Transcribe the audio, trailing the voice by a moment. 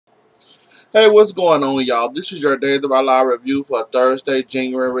Hey, what's going on, y'all? This is your Day of the Live review for Thursday,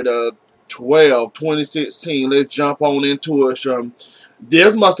 January the 12th, 2016. Let's jump on into it.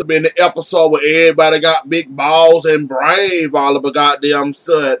 This must have been the episode where everybody got big balls and brave all of a goddamn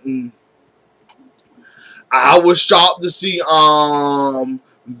sudden. I was shocked to see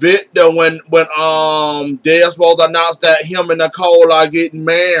Victor when Desmond announced that him and Nicole are getting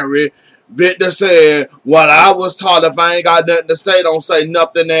married. Victor said, "Well, I was taught if I ain't got nothing to say, don't say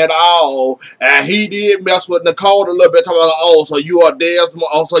nothing at all." And he did mess with Nicole a little bit, talking about, "Oh, so you are Desmond,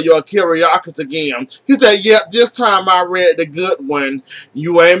 oh, so you're a Kyriakis again." He said, "Yep, this time I read the good one.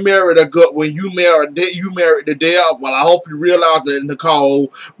 You ain't married a good one. You married the devil." I hope you realize that,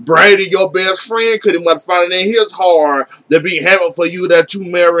 Nicole. Brady, your best friend, could he must find it in his heart to be happy for you that you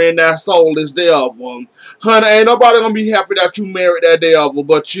marrying that soulless devil. Honey, ain't nobody gonna be happy that you married that devil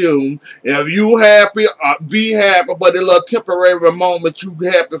but you. If you happy, be happy, but a little temporary moment you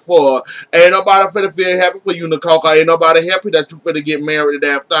happy for. Ain't nobody finna feel happy for you, Nicole. Ain't nobody happy that you finna get married to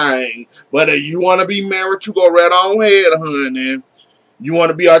that thing. But if you wanna be married, you go right on ahead, honey. You want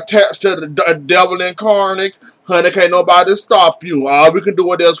to be attached to the devil incarnate? Honey, can't nobody stop you. All we can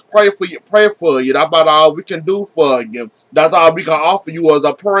do is pray for you. Pray for you. That's about all we can do for you. That's all we can offer you as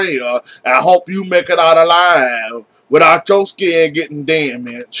a prayer. I hope you make it out alive without your skin getting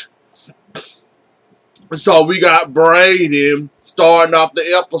damaged. So we got Brady starting off the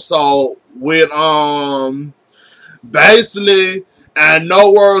episode with basically, and no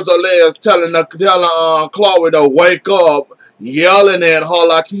words or less, telling Chloe to wake up, yelling at her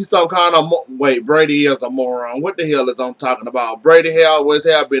like he's some kind of wait. Brady is a moron. What the hell is I'm talking about? Brady always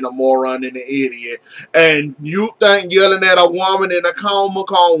have been a moron and an idiot. And you think yelling at a woman in a coma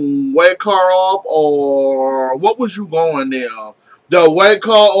can wake her up, or what was you going there? The wake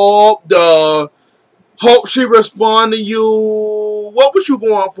her up, the hope she respond to you. What was you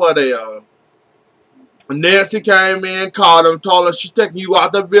going for there? Nancy came in, called him, told him she's taking you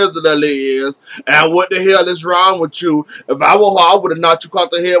out the visitor list. And what the hell is wrong with you? If I were her, I would have knocked you across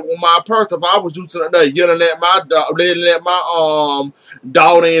the head with my purse. If I was you sitting there yelling at my daughter in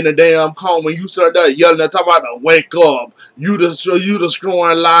the damn coma, you sitting there yelling at talking about to wake up. You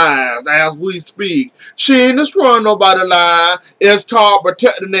destroying lives as we speak. She ain't destroying nobody lives. It's called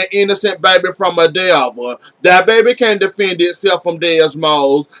protecting that innocent baby from a devil. That baby can't defend itself from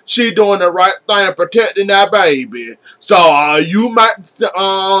Desmond. She doing the right thing, protecting that baby. So you might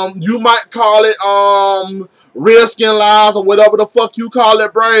call it risking lives or whatever the fuck you call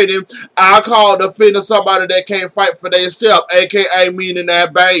it, Brady. I call it defending somebody that can't fight for themselves, aka meaning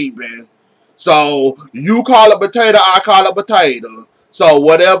that baby. So you call it potato, I call it potato. So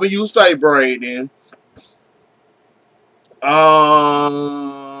whatever you say, Brady.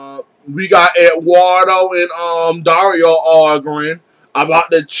 We got Eduardo and Dario arguing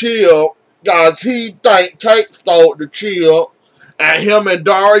about the chill, guys. He think Kate stole the chill, and him and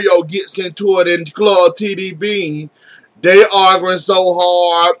Dario gets into it in Club TDB. They arguing so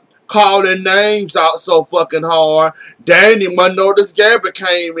hard, calling names out so fucking hard. Danny must notice Gabby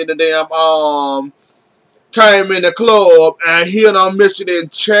came in the club, and he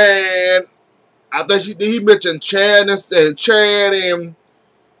mentioned Chad. I think he mentioned Chad and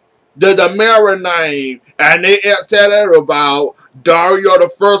the mirror name, and they asked that about Dario, the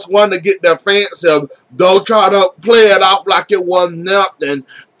first one to get defensive. Don't try to play it off like it was nothing.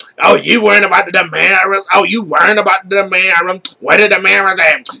 Oh, you worrying about the Damaris? Oh, you worrying about the Damaris? Where the Damaris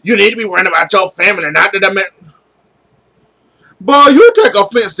at? You need to be worrying about your family, not the Damaris. Boy, you take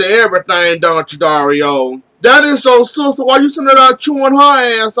offense to everything, don't you, Dario? That is your sister. Why you sitting there chewing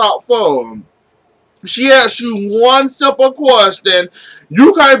her ass out for? She asked you one simple question.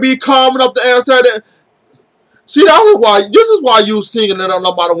 You can't be calm enough to answer that. See, this is why you singing that don't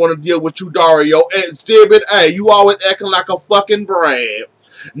nobody want to deal with you, Dario. Exhibit A, you always acting like a fucking brat.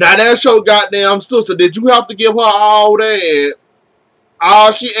 Now that's your goddamn sister. Did you have to give her all that?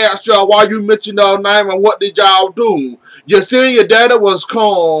 All she asked y'all why you mentioned her name and what did y'all do. You seen your daddy was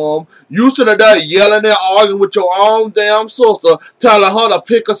calm. You sitting there yelling and arguing with your own damn sister, telling her to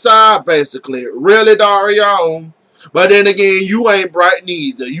pick a side, basically. Really, Dario? But then again, you ain't bright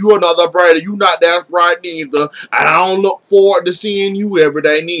neither. You another Brady. You not that bright neither. And I don't look forward to seeing you every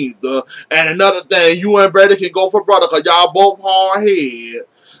day neither. And another thing, you and Brady can go for brother because y'all both hard head.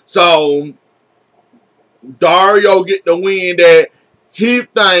 So, Dario get the win that he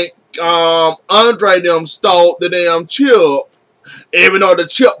think Andre them stole the damn chip, even though the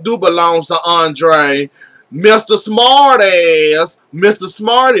chip do belongs to Andre. Mr. Smartass, Mr.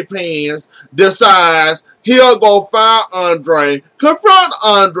 Smarty Pants, decides he'll go find Andre, confront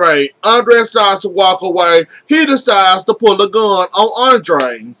Andre. Andre starts to walk away. He decides to pull a gun on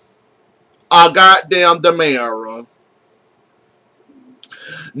Andre. a goddamn Damara.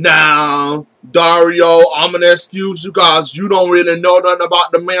 Now, Dario, I'm gonna excuse you guys. You don't really know nothing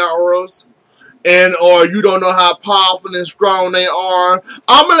about the Damaras, and or you don't know how powerful and strong they are.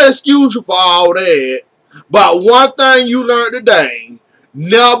 I'm gonna excuse you for all that. But one thing you learned today: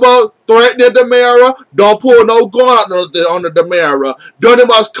 never threaten the Damara. Don't pull no gun on the Damara. Don't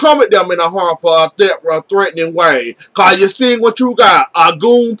must come at them in a harmful or threatening way. Cause you seen what you got: a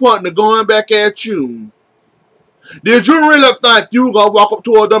goon pointing the gun back at you. Did you really think you gonna walk up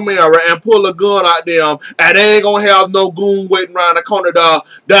to a Damara and pull a gun out them and they ain't gonna have no goon waiting around the corner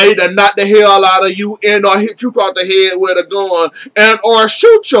they either knock the hell out of you and or hit you across the head with a gun and or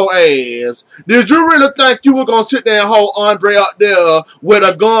shoot your ass? Did you really think you were gonna sit there and hold Andre up there with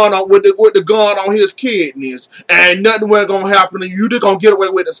a gun on with the gun on his kidneys and nothing was gonna happen to you? You just gonna get away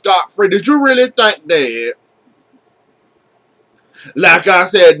with it scot free? Did you really think that? Like I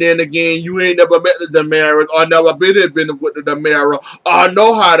said, then again, you ain't never met the Damara or never been with the Damara or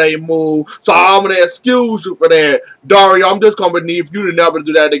know how they move. So I'm going to excuse you for that. Dario, I'm just going to believe you to never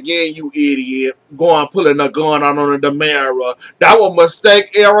do that again, you idiot. Going pulling a gun out on the Damara. That was mistake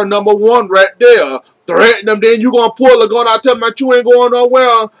error number one right there. Threaten them, then you going to pull a gun out, tell them that you ain't going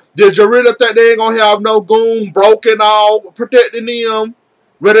nowhere. Did you really think they ain't going to have no goon broken out protecting them?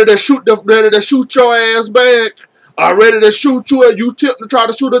 Ready to shoot your ass back? Are ready to shoot you and you tip to try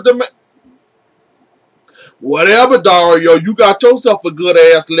to shoot at them. Whatever, Dario, you got yourself a good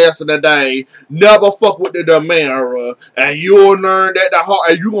ass lesson today. Never fuck with the Damara. And you'll learn that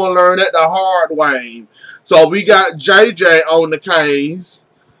and you gonna learn that the hard way. So we got JJ on the case.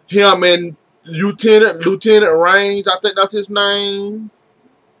 Him and Lieutenant Range, I think that's his name.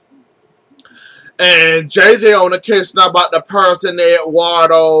 And JJ on the case now about the person at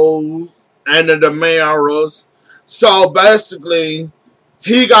Wardos and the Damaras. So basically,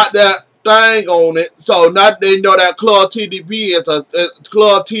 he got that thing on it. So now they know that Club TDB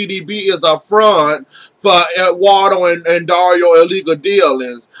is a front for Eduardo and Dario illegal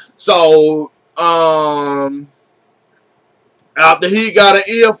dealings. So after he got an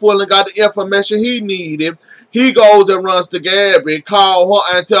earful and got the information he needed, he goes and runs to Gabby, call her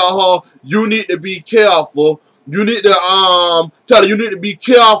and tell her, you need to be careful. You need to tell her you need to be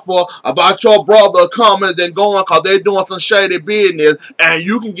careful about your brother coming and going because they're doing some shady business and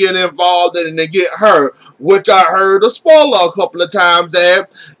you can get involved in it and get hurt. Which I heard a spoiler a couple of times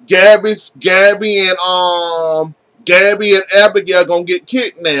that Gabby and Abigail gonna get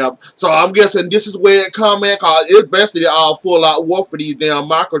kidnapped. So I'm guessing this is where it come in because it's basically all full out war for these damn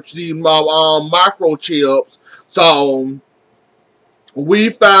microchips. So we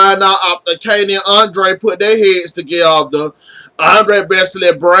find out after Kate and Andre put their heads together, Andre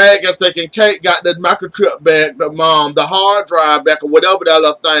basically bragging, thinking Kate got the microchip back, the hard drive back, or whatever that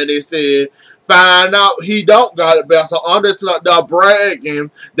little thing they said. Find out he don't got it back, so Andre's they're bragging.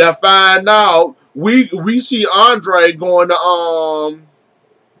 They find out we see Andre going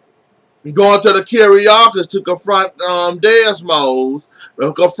to the Kyriakis to confront Desmos,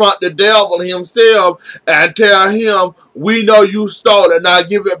 to confront the devil himself and tell him, we know you stole it, now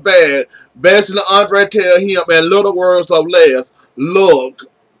give it back. Basically, Andre tell him in little words of less, look,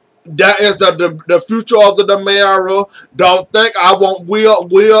 that is the future of the Damara. Don't think I won't will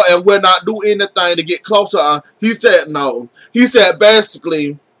and will not do anything to get closer. He said no. He said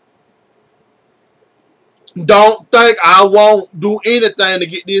basically, don't think I won't do anything to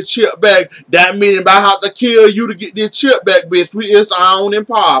get this chip back. That meaning I have to kill you to get this chip back, bitch. It's on and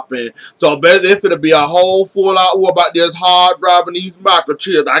popping. So basically, it's gonna be a whole full out war about this hard drive and these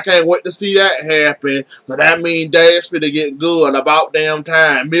microchips. I can't wait to see that happen. So that means Dash finna get good about damn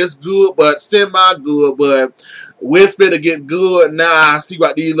time. Miss good, but semi good, but we're finna get good now. I see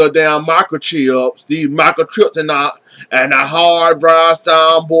what these little damn microchips, and the hard drive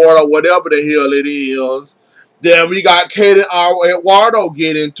soundboard or whatever the hell it is. Then we got Kate and Eduardo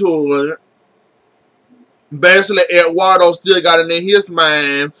getting to it. Basically, Eduardo still got it in his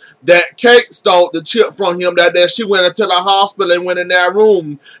mind that Kate stole the chip from him, that she went into the hospital and went in that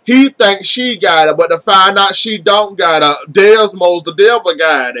room. He thinks she got it, but to find out she don't got it, Desmos, the devil,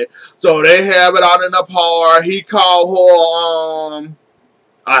 got it. So they have it out in the par. He called her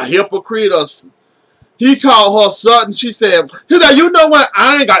a hypocrite or he called her sudden. She said, you know what?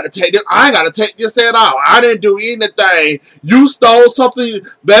 I ain't got to take this. I ain't got to take this at all. I didn't do anything. You stole something.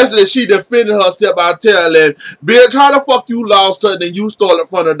 Basically, she defended herself by telling, bitch, how the fuck you lost something and you stole it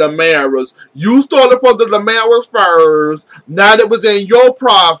from the Damaras? You stole it from the Damaras first. Now that it was in your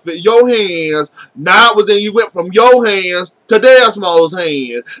profit, your hands. Now it was in, you went from your hands to Desmo's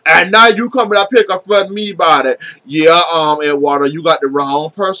hands. And now you coming up here confronting me about it. Yeah, Eduardo, you got the wrong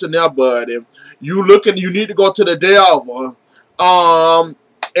person there, buddy. You need to go to the devil.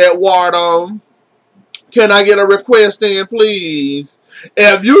 Eduardo, can I get a request in, please?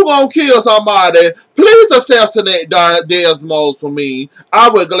 If you gonna kill somebody, please assassinate Desmos for me. I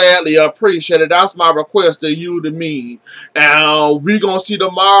would gladly appreciate it. That's my request to you, to me. And we gonna see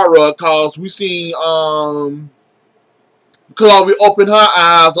tomorrow, cause we seen Chloe opened her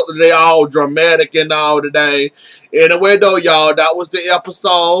eyes up today, all dramatic and all today. Anyway, though, y'all, that was the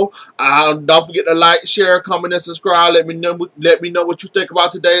episode. Don't forget to like, share, comment, and subscribe. Let me know what you think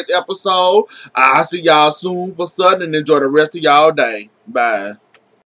about today's episode. I'll see y'all soon for Sunday, and enjoy the rest of y'all day. Bye.